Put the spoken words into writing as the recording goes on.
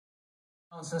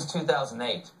Since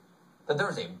 2008 that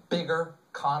there's a bigger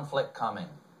conflict coming.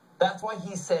 That's why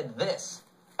he said this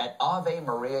at Ave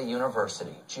Maria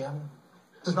University. Jim?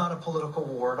 This is not a political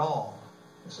war at all.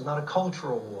 This is not a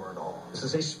cultural war at all. This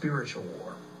is a spiritual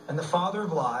war. And the father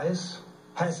of lies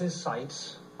has his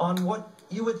sights on what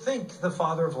you would think the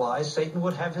father of lies, Satan,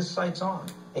 would have his sights on.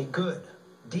 A good,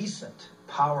 decent,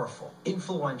 powerful,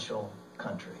 influential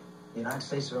country, the United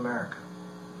States of America.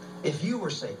 If you were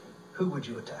Satan, who would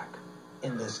you attack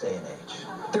in this day and age?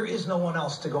 There is no one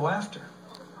else to go after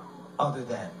other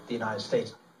than the United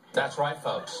States. That's right,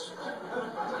 folks.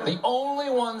 The only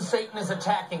one Satan is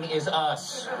attacking is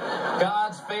us,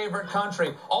 God's favorite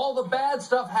country. All the bad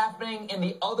stuff happening in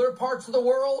the other parts of the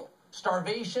world,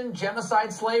 starvation,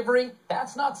 genocide, slavery,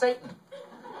 that's not Satan.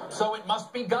 So it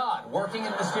must be God working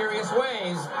in mysterious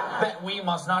ways that we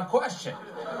must not question.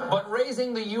 But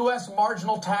raising the U.S.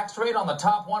 marginal tax rate on the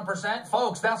top 1%,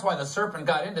 folks, that's why the serpent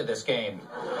got into this game.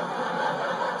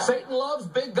 Satan loves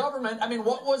big government. I mean,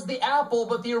 what was the apple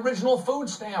but the original food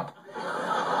stamp?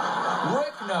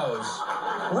 Rick knows.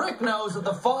 Rick knows that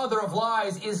the father of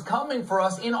lies is coming for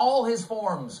us in all his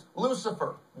forms.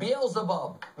 Lucifer,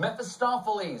 Beelzebub,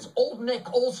 Mephistopheles, Old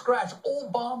Nick, Old Scratch,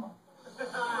 Obama.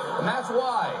 And that's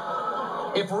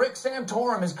why, if Rick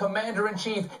Santorum is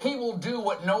commander-in-chief, he will do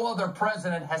what no other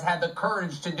president has had the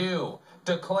courage to do.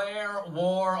 Declare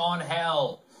war on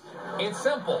hell. It's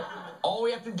simple. All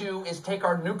we have to do is take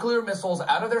our nuclear missiles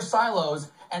out of their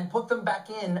silos and put them back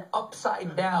in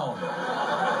upside down.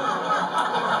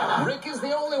 Rick is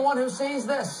the only one who sees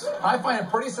this. I find it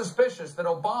pretty suspicious that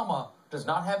Obama does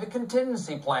not have a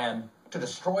contingency plan to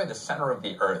destroy the center of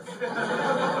the earth.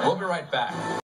 We'll be right back.